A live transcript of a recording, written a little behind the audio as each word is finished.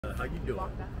How you doing?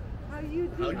 How you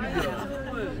doing?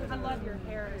 I love your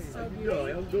hair. It's so beautiful.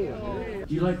 I'm doing.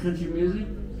 Do you like country music?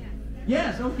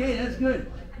 Yes, okay, that's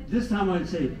good. This time I'd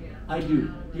say, I do.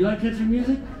 Do you like country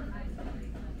music?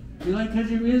 Do you like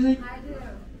country music? I do.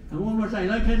 And one more time,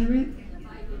 you like country music?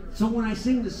 So when I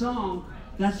sing the song,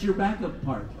 that's your backup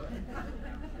part.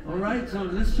 All right, so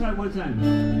let's try one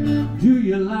time. Do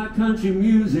you like country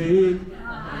music?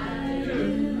 I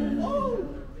do. Oh,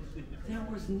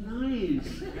 that was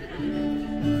nice.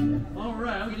 All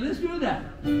right, okay, let's do that.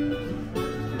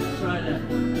 Let's try that.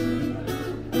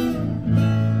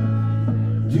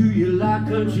 Do you like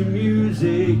country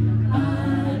music?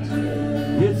 I do.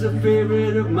 It's a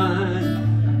favorite of mine.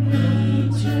 Me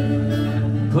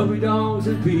too. Puppy dogs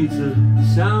and pizza,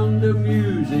 sound of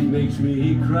music makes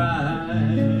me cry.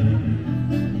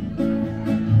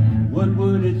 What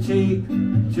would it take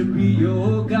to be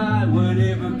your guy?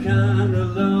 Whatever kind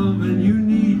of loving you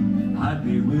need, I'd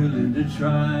be willing to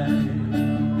try.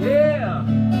 Yeah!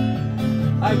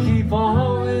 I keep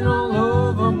falling all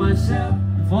over myself,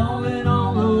 falling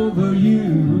all over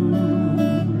you.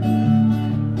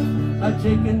 I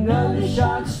take another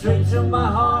shot straight to my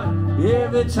heart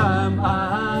every time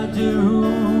I do.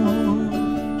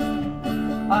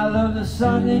 I love the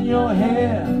sun in your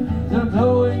hair, the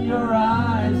glow in your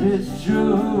eyes, it's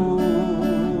true.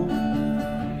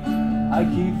 I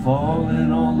keep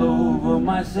falling all over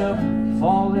myself,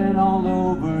 falling all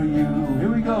over you.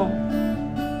 Here we go.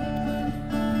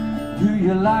 Do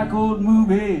you like old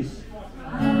movies?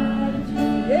 I do.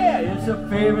 Yeah, it's a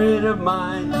favorite of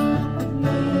mine.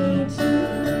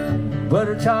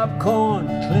 Buttertop corn,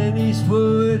 Clint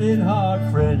Eastwood, and hard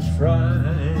French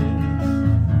fries.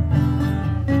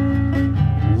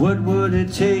 What would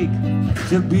it take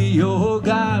to be your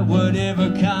guy?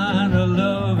 Whatever kind of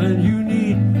loving you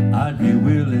need, I'd be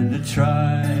willing to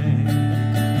try.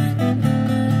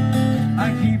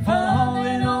 I keep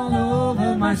falling all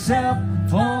over myself,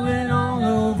 falling all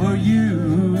over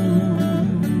you.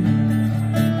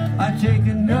 I take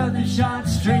another shot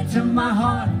straight to my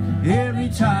heart every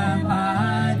time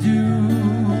I do.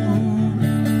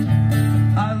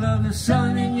 I love the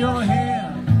sun in your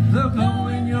hair, the glow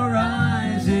in your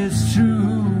eyes, it's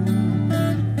true.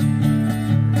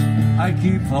 I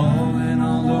keep falling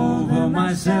all over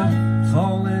myself,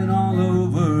 falling all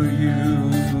over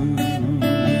you.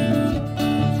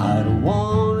 I don't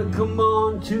want to come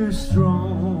on too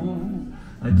strong,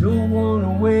 I don't want to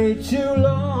wait too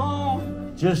long.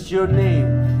 Just your name,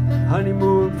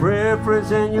 honeymoon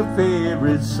preference, and your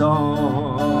favorite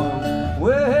song.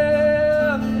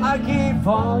 Well, I keep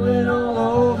falling all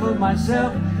over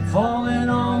myself, falling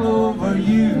all over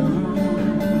you.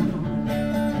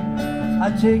 I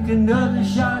take another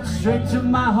shot straight to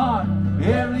my heart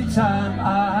every time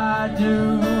I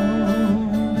do.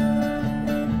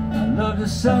 I love the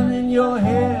sun in your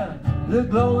hair, the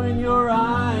glow in your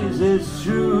eyes, it's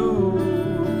true.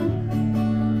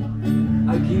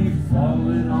 I keep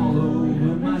falling all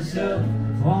over myself,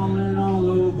 falling all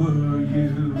over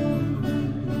you.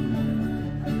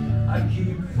 I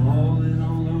keep falling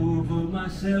all over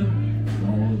myself,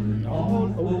 falling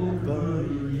all over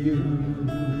you.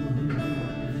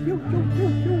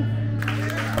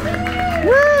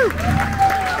 Woo!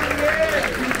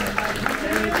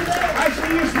 I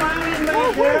see you smiling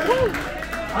back there.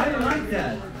 I like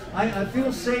that. I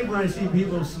feel safe when I see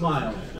people smile.